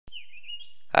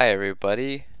Hi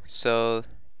everybody. So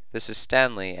this is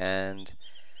Stanley and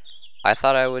I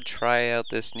thought I would try out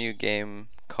this new game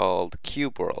called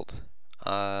Cube World.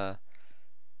 Uh,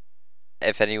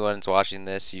 if anyone's watching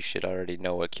this, you should already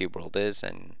know what Cube World is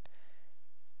and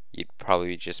you'd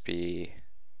probably just be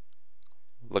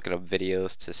looking up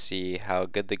videos to see how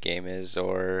good the game is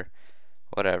or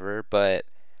whatever. But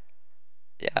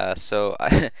yeah, so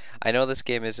I know this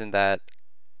game isn't that,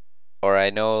 or I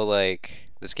know like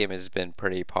this game has been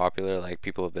pretty popular, like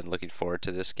people have been looking forward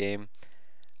to this game.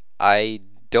 I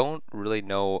don't really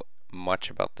know much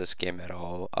about this game at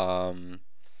all. I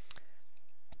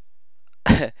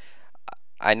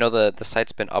know the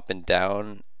site's been up and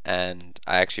down, and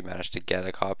I actually managed to get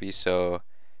a copy. So,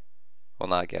 well,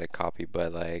 not get a copy,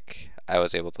 but like I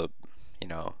was able to, you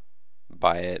know,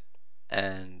 buy it,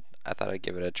 and I thought I'd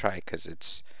give it a try because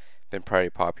it's been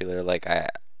pretty popular.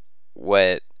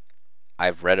 What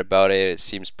I've read about it, it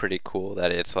seems pretty cool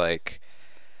that it's like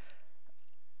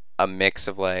a mix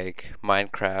of like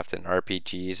Minecraft and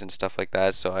RPGs and stuff like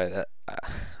that. So I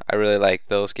really like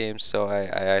those games. So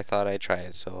I thought I'd try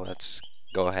it. So let's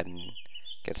go ahead and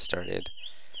get started.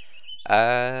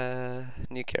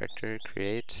 New character,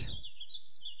 create.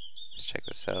 Let's check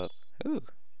this out. Ooh.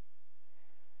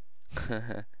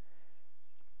 Let's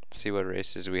see what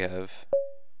races we have.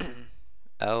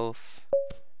 Elf.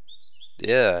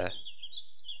 Yeah.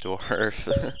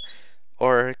 Dwarf.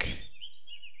 Orc.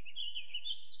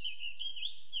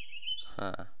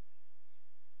 Huh.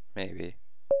 Maybe.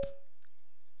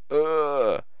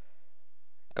 Ugh.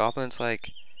 Goblin's like,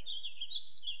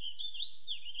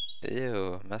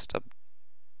 ew, messed up.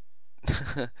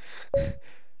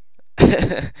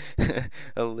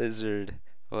 A lizard.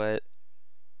 What?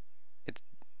 Its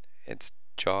its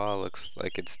jaw looks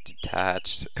like it's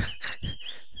detached.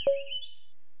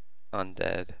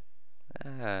 Undead.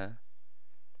 Ah,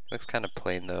 looks kind of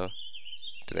plain though.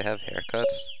 Do they have haircuts?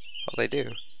 Oh, they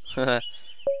do.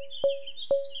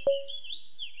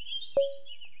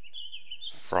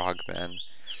 Frogman.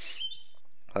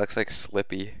 That looks like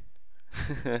Slippy.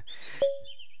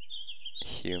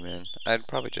 Human. I'd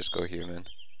probably just go human.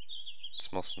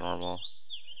 It's most normal.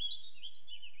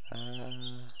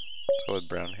 Let's go with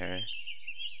brown hair.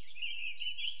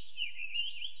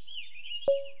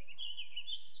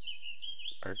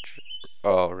 Archer.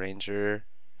 Oh, ranger,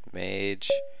 mage,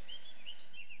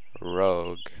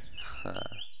 rogue,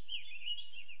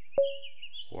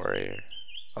 warrior.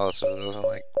 Oh, so those are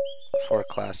like 4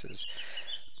 classes.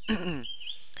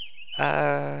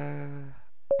 uh,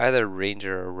 Either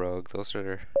ranger or rogue. Those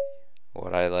are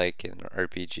what I like in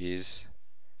RPGs,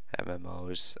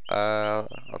 MMOs. I'll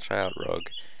try out rogue.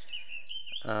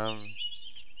 Um,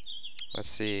 let's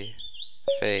see.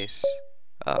 Face.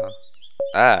 Oh.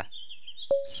 Ah.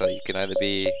 So you can either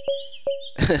be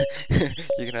you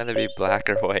can either be black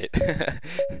or white.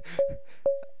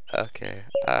 Okay.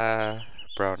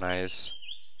 Brown eyes.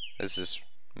 This is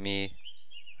me,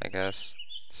 I guess.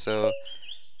 So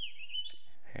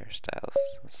hairstyles.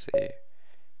 Let's see.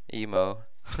 Emo.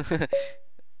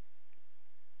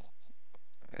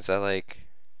 Is that like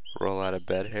roll out of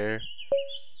bed hair?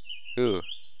 Ooh,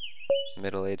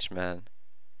 middle-aged man.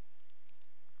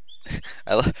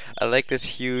 I like this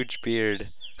huge beard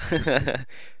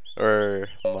or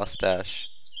mustache.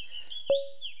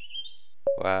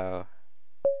 Wow.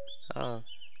 Oh,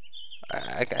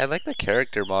 I like the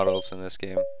character models in this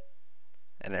game,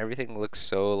 and everything looks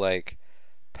so like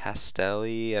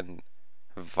pastel-y and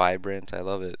vibrant. I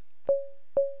love it.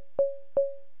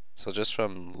 So just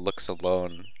from looks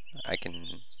alone, I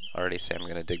can already say I'm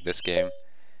gonna dig this game.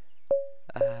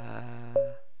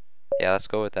 Yeah, let's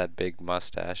go with that big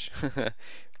mustache.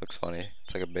 Looks funny.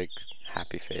 It's like a big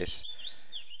happy face.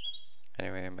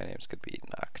 Anyway, my name's gonna be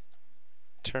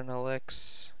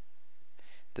Nocturnalix.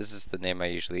 This is the name I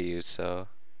usually use, so.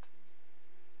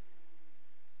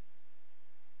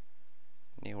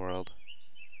 New world.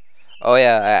 Oh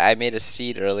yeah, I made a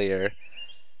seed earlier,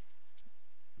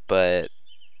 but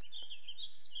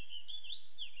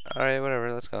alright,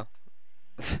 whatever, let's go.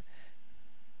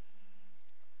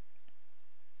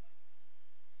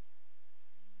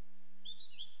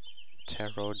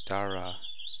 Tarodara.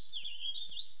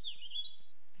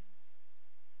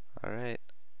 Alright,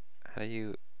 how do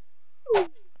you...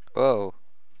 Whoa,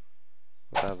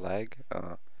 was that lag?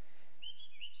 Oh.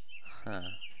 Huh.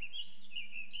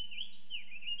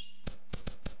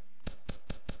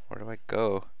 Where do I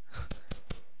go?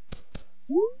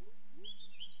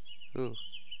 Ooh.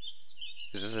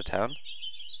 Is this a town?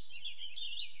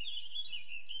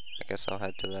 I guess I'll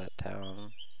head to that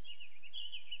town.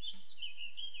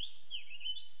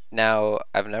 Now,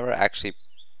 I've never actually...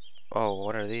 Oh,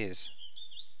 what are these?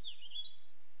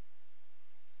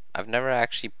 I've never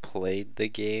actually played the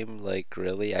game, like,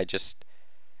 really. I just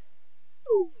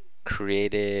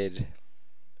created,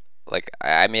 like,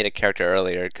 I made a character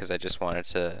earlier because I just wanted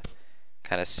to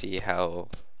kind of see how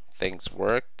things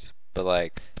worked, but,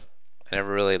 like, I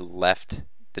never really left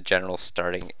the general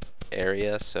starting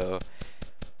area, so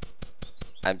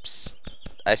I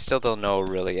still don't know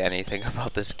really anything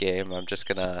about this game. I'm just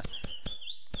gonna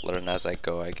learn as I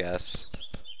go, I guess.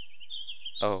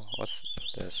 Oh, what's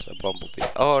this? A bumblebee.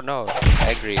 Oh no,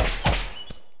 angry.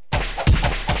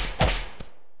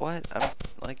 What?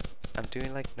 I'm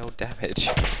doing like no damage.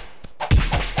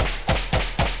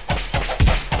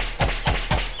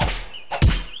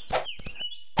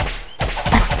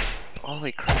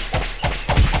 Holy crap.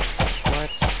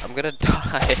 What? I'm gonna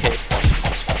die.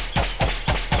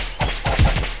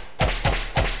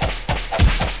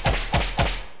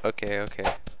 Okay.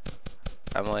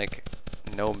 I'm like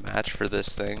no match for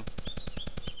this thing.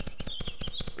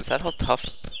 Is that how tough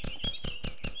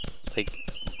like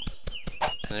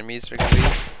enemies are gonna be?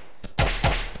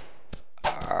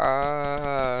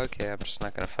 Okay, I'm just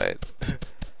not gonna fight.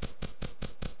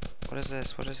 What is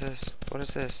this? What is this? What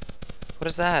is this? What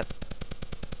is that?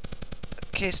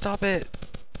 Okay, stop it!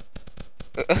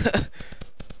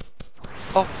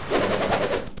 Oh!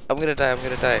 I'm gonna die,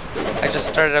 I just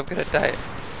started, I'm gonna die.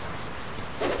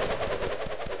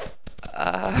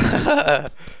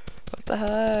 What the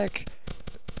heck?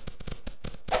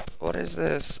 What is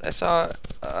this? I saw...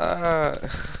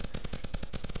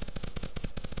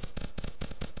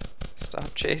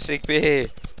 Stop chasing me!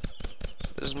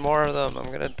 There's more of them,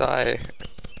 I'm gonna die.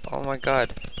 Oh my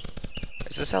god.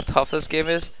 Is this how tough this game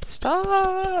is?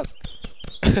 Stop!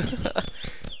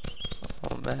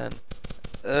 Oh man.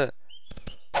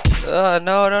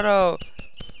 No.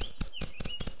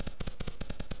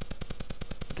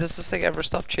 Does this thing ever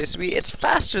stop chasing me? It's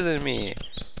faster than me!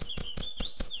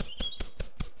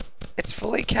 It's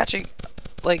fully catching,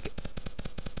 like...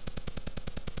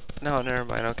 No, never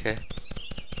mind, okay.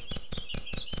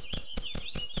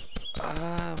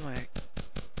 Oh my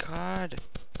god.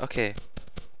 Okay.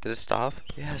 Did it stop?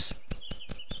 Yes.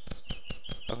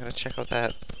 I'm gonna check out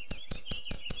that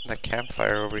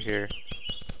campfire over here.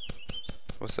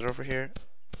 What's it over here?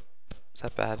 Is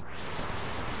that bad?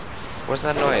 What's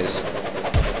that noise?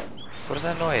 What is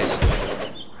that noise?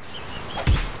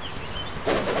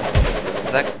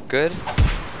 Is that good?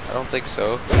 I don't think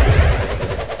so.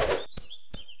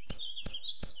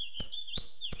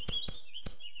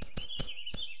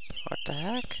 What the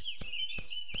heck?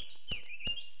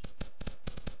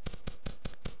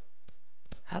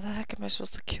 How the heck am I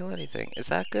supposed to kill anything? Is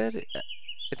that good?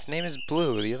 Its name is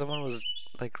blue. The other one was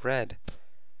like red.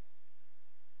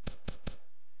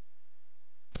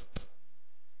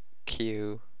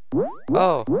 Q.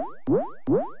 Oh!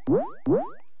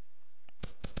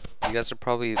 You guys are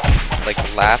probably like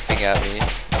laughing at me.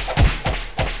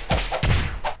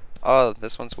 Oh,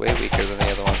 this one's way weaker than the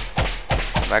other one.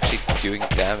 I'm actually doing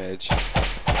damage.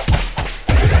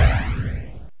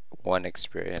 1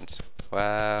 experience.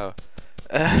 Wow.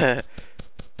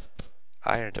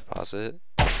 Iron deposit.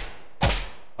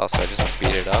 Also, I just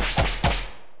beat it up.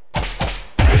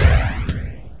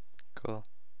 Cool.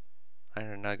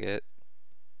 Iron nugget.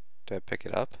 Do I pick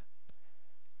it up?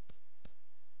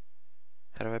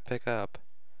 How do I pick up?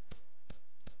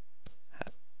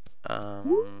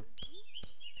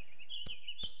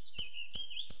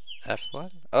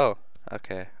 F1? Oh,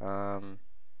 okay.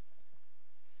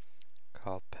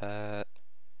 Call pet.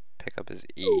 Pick up is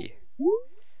E.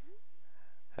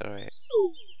 How do I...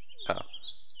 Oh.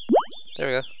 There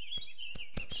we go.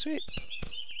 Sweet.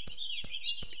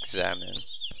 Examine.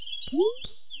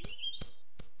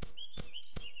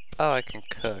 Oh, I can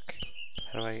cook.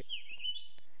 How do I...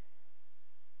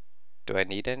 Do I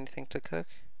need anything to cook?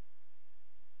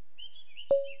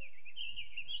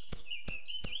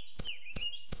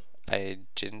 I need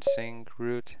ginseng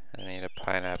root, and I need a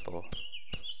pineapple.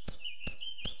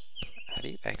 How do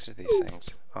you exit these things?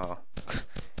 Oh.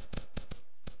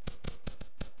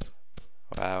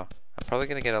 Wow. I'm probably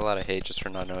gonna get a lot of hate just for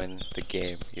not knowing the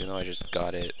game, even though I just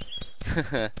got it.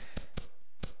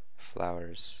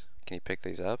 Flowers. Can you pick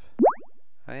these up?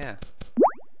 Oh yeah.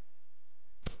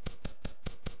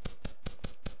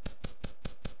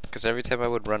 Because every time I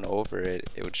would run over it,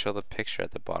 it would show the picture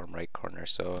at the bottom right corner,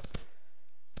 so...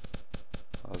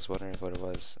 I was wondering what it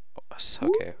was. Oh,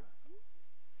 okay.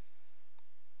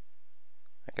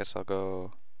 I guess I'll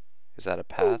go... Is that a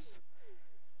path?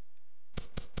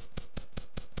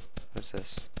 What is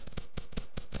this?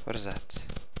 What is that?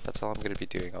 That's all I'm gonna be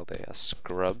doing all day. A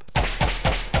scrub.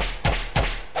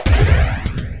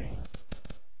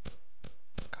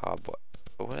 Cobweb.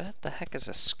 What the heck is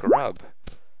a scrub?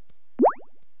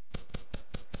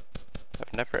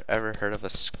 I've never ever heard of a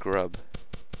scrub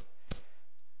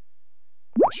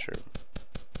mushroom.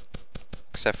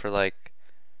 Except for like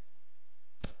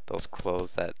those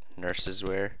clothes that nurses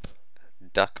wear.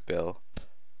 Duckbill.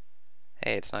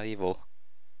 Hey, it's not evil.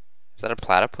 Is that a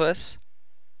platypus?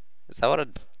 Is that what a...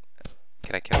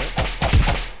 Can I kill it?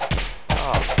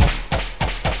 Oh.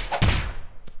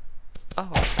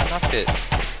 Oh, I knocked it.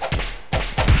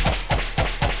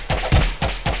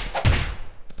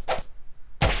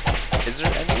 Is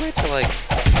there any way to like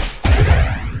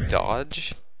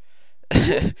dodge?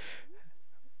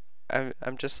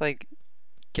 I'm just like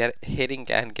hitting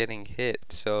and getting hit,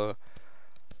 so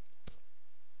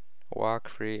walk,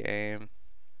 free, aim,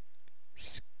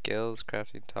 skills,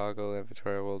 crafting, toggle,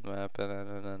 inventory, world map,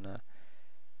 1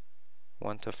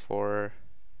 to 4.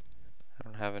 I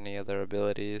don't have any other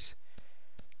abilities.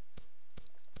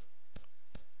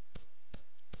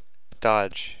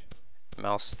 Dodge,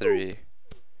 mouse 3.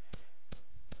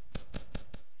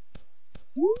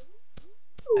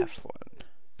 F1.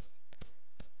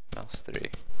 Mouse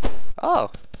 3. Oh!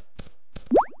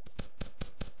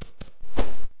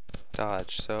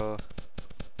 Dodge, so...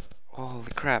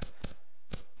 Holy crap.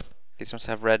 These must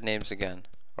have red names again.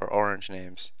 Or orange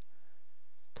names.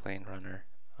 Plane runner.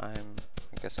 I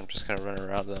guess I'm just gonna run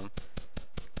around them.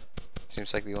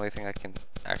 Seems like the only thing I can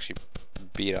actually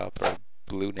beat up are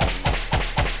blue names.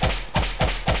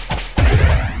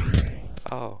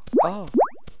 Oh. Oh!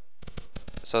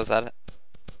 So is that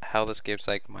how this game's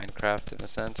like Minecraft in a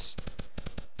sense?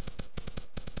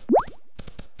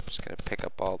 I'm just gonna pick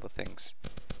up all the things.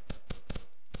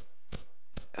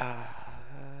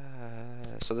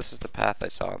 So this is the path I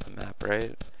saw on the map,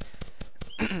 right?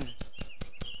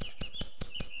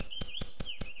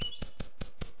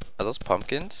 Are those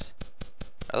pumpkins?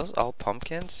 Are those all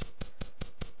pumpkins?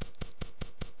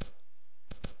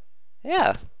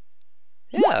 Yeah.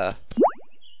 Yeah.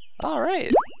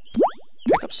 Alright.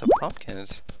 Pick up some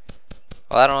pumpkins.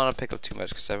 Well, I don't want to pick up too much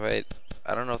because I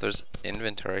don't know if there's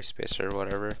inventory space or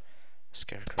whatever.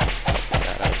 Scarecrow. I'll pick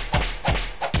that up.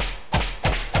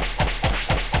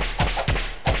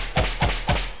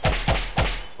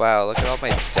 Wow, look at all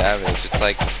my damage. It's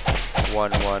like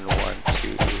 1, 1, 1, 2.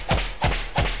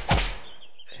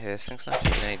 Hey, this thing's not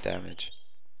taking any damage.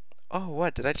 Oh,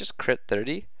 what? Did I just crit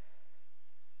 30?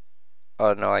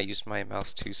 Oh no, I used my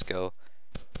mouse 2 skill.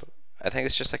 I think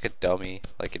it's just like a dummy,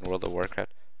 like in World of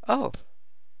Warcraft. Oh!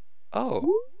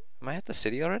 Oh! Am I at the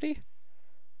city already?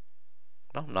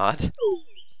 No, I'm not.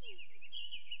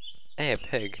 Hey, a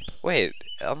pig. Wait,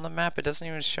 on the map it doesn't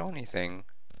even show anything.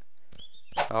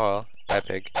 Oh well, bye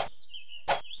pig.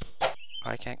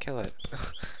 I can't kill it.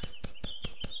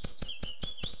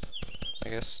 I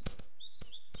guess...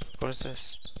 What is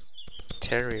this?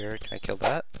 Terrier, can I kill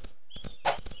that?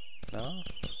 No?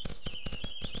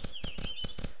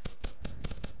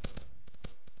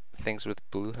 Things with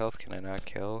blue health can I not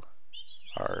kill?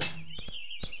 Are...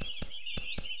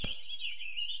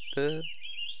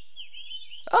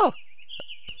 Oh!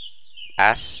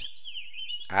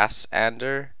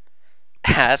 Ass-ander?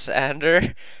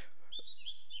 Ass-ander?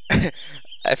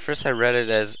 At first I read it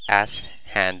as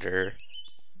ass-hander.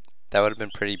 That would have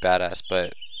been pretty badass,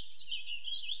 but...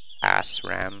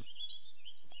 Ass-ram?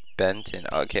 Benton.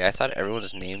 Okay, I thought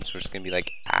everyone's names were just gonna be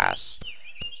like ass.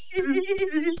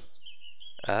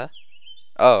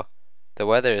 Oh, the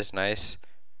weather is nice.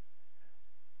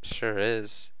 Sure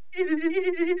is.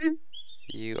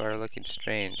 You are looking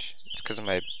strange. It's because of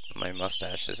my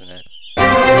mustache, isn't it?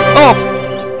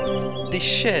 Oh! Holy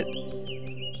shit!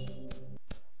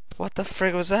 What the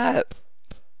frig was that?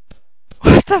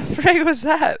 What the frig was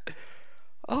that?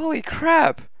 Holy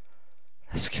crap!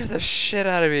 That scared the shit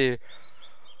out of me.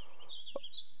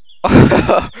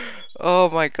 Oh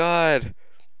my god.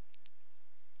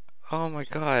 Oh my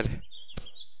god.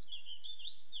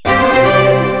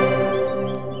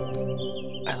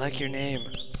 I like your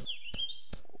name.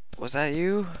 Was that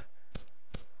you?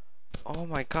 Oh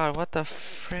my god, what the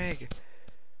frig?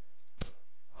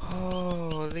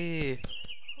 Holy.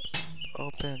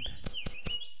 Open.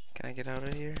 Can I get out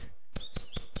of here?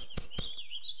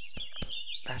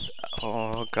 That's...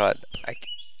 Oh god.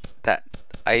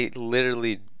 I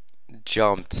literally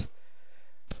jumped.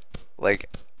 Like...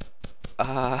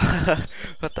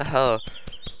 what the hell?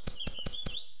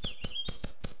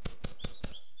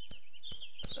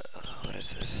 What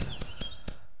is this?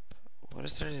 What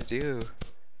is there to do?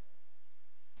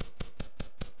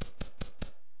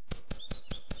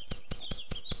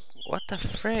 What the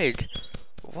frig?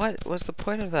 What was the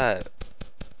point of that?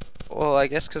 Well, I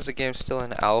guess because the game's still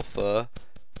in alpha,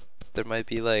 there might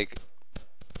be like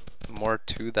more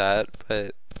to that,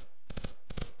 but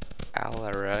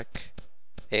Alarek,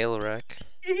 Alarek.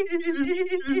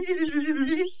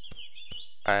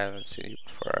 I haven't seen you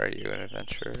before. Are you an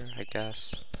adventurer? I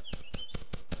guess.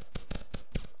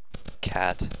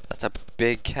 Cat. That's a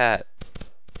big cat.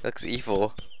 It looks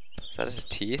evil. Is that his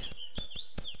teeth?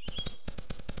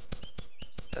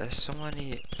 There's so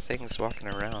many things walking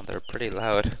around. They're pretty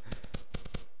loud.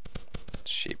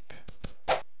 Sheep.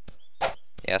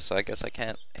 Yeah, so I guess I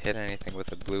can't hit anything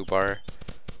with a blue bar.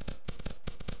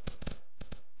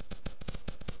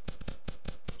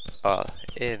 Oh,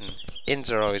 Inns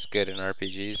are always good in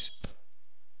RPGs.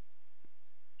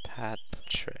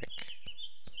 Patrick.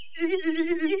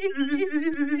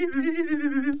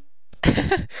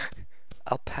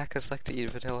 Alpacas like to eat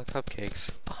vanilla cupcakes.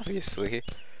 Obviously.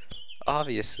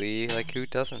 Obviously, like who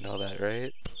doesn't know that,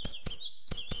 right?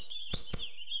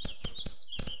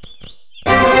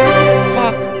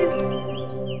 Fuck!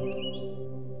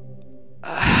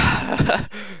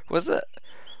 Was that?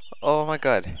 Oh my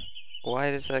god.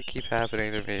 Why does that keep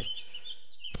happening to me?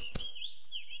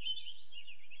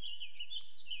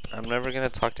 I'm never gonna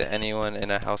talk to anyone in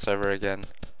a house ever again.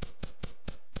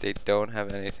 They don't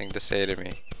have anything to say to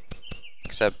me.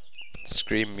 Except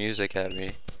scream music at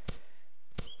me.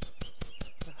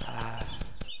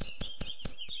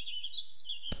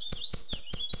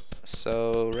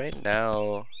 So, right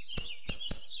now,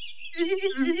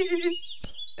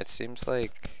 it seems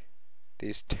like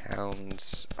these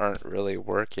towns aren't really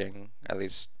working, at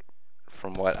least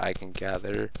from what I can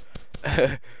gather.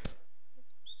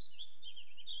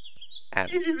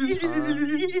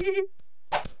 Anton.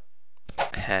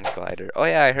 Hand glider. Oh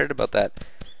yeah, I heard about that.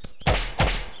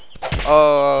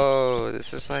 Oh,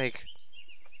 this is like,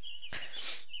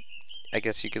 I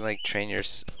guess you can like train your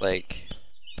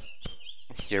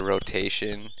your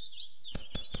rotation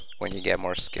when you get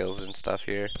more skills and stuff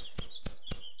here.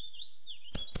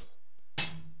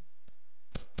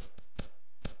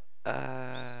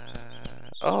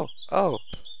 Oh,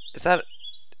 is that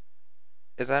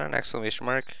an exclamation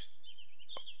mark?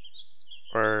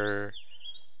 Or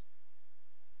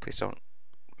please don't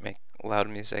make loud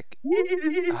music.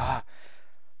 Ah,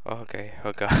 okay.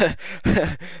 Oh god,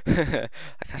 I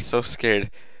got so scared.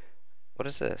 What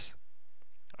is this?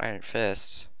 Iron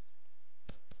Fist.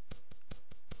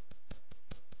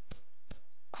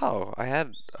 Oh, I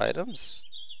had items.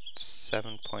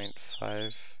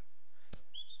 7.5.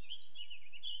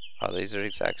 Oh, these are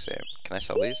exact same. Can I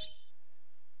sell these?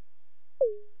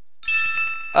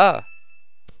 Ah!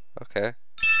 Okay.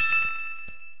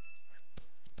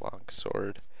 Long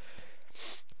sword.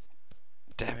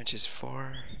 Damage is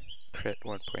 4. Crit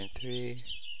 1.3.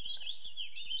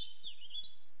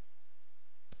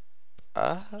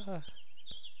 Ah!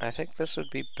 I think this would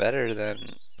be better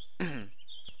than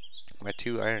my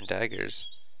 2 iron daggers.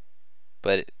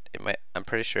 But it might, I'm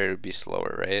pretty sure it would be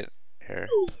slower, right? Here.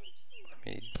 Let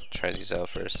me try these out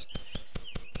first.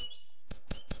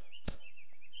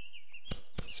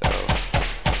 So.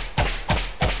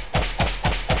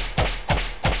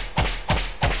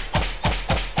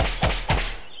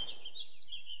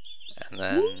 And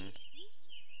then.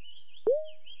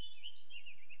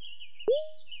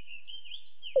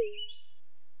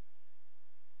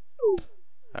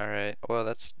 Alright, well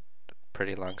that's a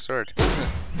pretty long sword.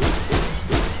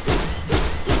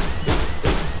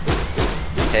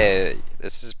 Hey,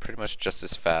 this is pretty much just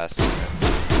as fast.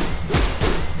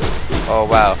 Oh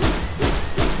wow.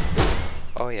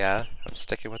 Oh yeah, I'm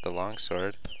sticking with the long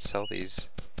sword. Sell these.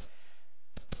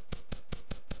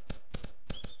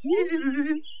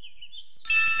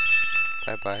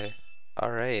 Bye bye.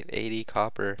 Alright, 80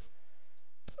 copper.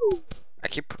 I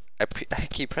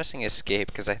keep pressing escape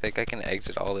because I think I can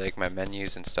exit all like my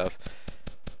menus and stuff.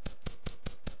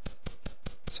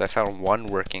 So I found one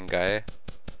working guy.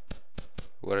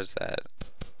 What is that?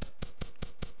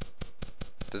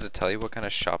 Does it tell you what kind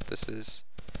of shop this is?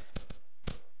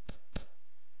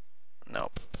 No.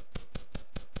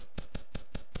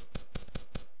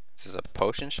 This is a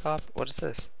potion shop? What is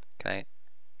this? Can I?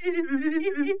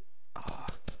 Oh,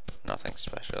 nothing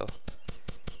special.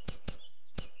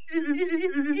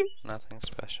 Nothing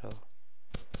special.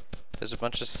 There's a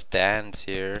bunch of stands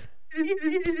here.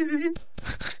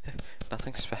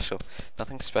 Nothing special.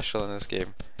 Nothing special in this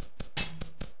game.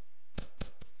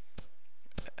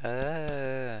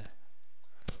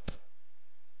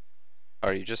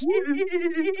 Are you just...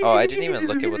 Oh, I didn't even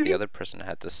look at what the other person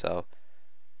had to sell.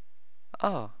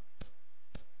 Oh.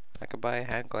 I could buy a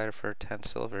hand glider for 10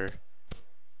 silver.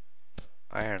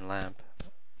 Iron lamp.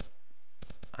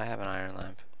 I have an iron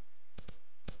lamp.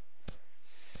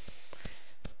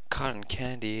 Cotton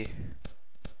candy.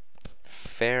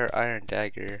 Fair iron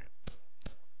dagger.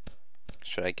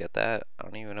 Should I get that? I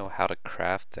don't even know how to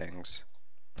craft things.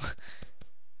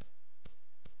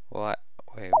 What?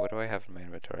 Wait, what do I have in my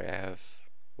inventory? I have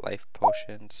life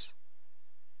potions.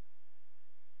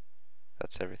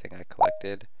 That's everything I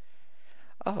collected.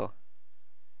 Oh,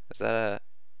 is that a...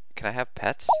 Can I have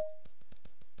pets?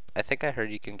 I think I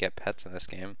heard you can get pets in this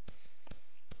game.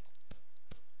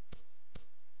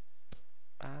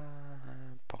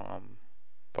 Bomb.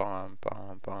 Bomb,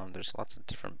 bomb, bomb. There's lots of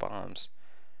different bombs.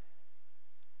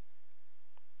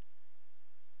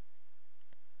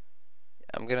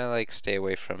 I'm gonna like stay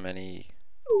away from any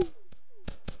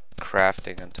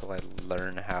crafting until I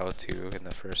learn how to in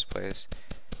the first place.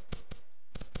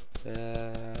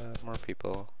 More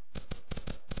people.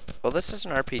 Well, this is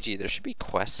an RPG. There should be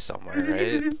quests somewhere,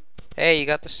 right? Hey, you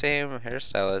got the same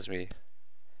hairstyle as me.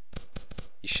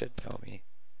 You should know me.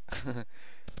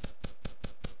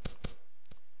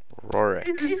 Rorik.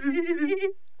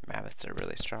 Mammoths are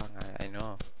really strong, I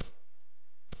know.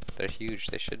 They're huge,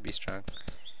 they should be strong.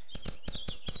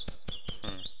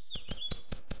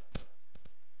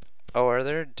 Oh, are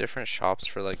there different shops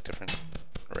for like different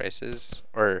races?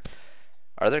 Or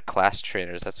are there class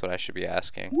trainers? That's what I should be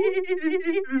asking. Oh,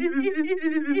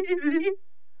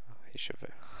 he should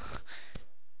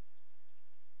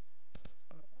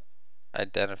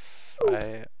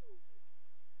identify.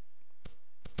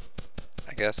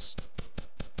 I guess.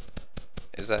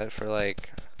 Is that for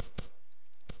like...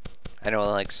 I know in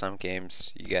like some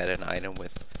games you get an item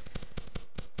with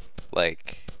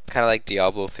like kind of like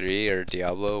Diablo 3 or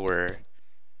Diablo where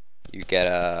you get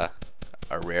a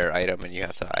rare item and you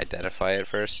have to identify it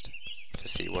first to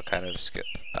see what kind of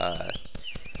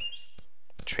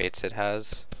traits it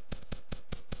has.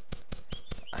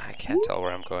 I can't tell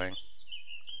where I'm going.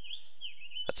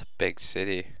 That's a big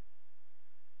city.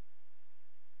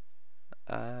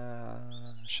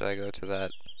 Should I go to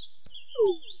that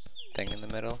thing in the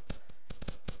middle?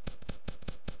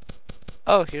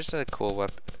 Oh, here's a cool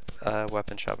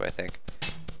weapon shop, I think.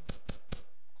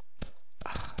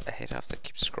 Ugh, I hate to have to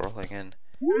keep scrolling in.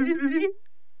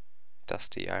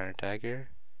 Dusty iron dagger.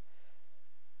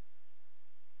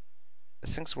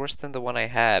 This thing's worse than the one I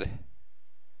had.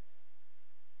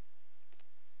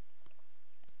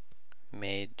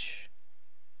 Mage.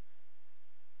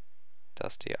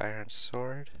 Dusty iron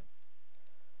sword.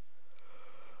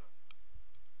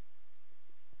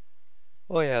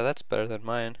 Oh yeah, that's better than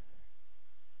mine.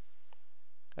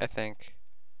 I think.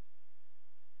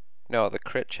 No, the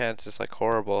crit chance is like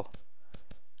horrible.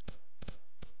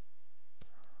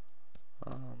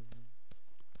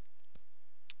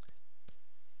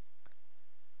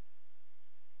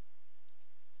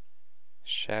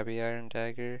 Shabby iron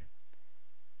dagger.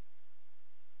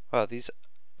 Wow, these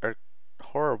are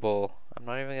horrible. I'm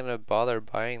not even gonna bother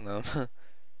buying them.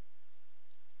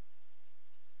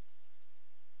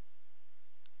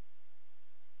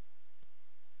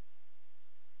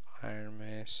 Iron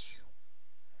mace.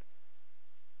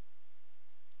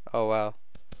 Oh wow.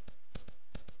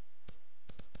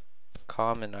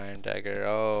 Common iron dagger.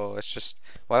 Oh, it's just...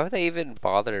 Why would they even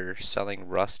bother selling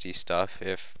rusty stuff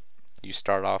if you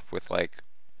start off with like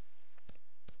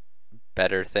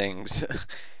better things?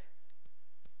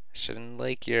 Shouldn't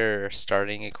like your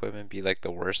starting equipment be like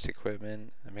the worst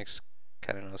equipment? That makes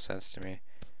kind of no sense to me.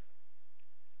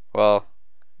 Well,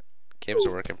 game's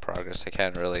a work in progress. I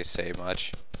can't really say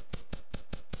much.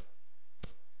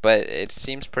 But it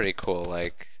seems pretty cool,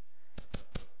 like,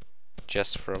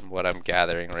 just from what I'm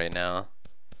gathering right now.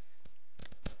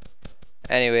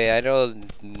 Anyway, I know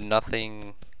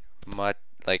nothing much,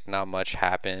 like, not much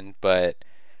happened, but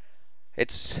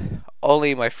it's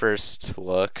only my first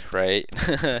look, right?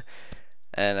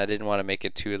 And I didn't want to make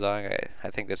it too long. I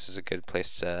think this is a good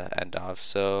place to end off.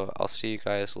 So I'll see you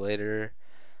guys later.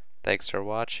 Thanks for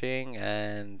watching,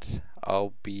 and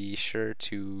I'll be sure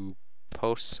to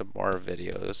post some more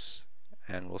videos,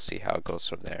 and we'll see how it goes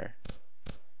from there.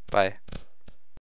 Bye.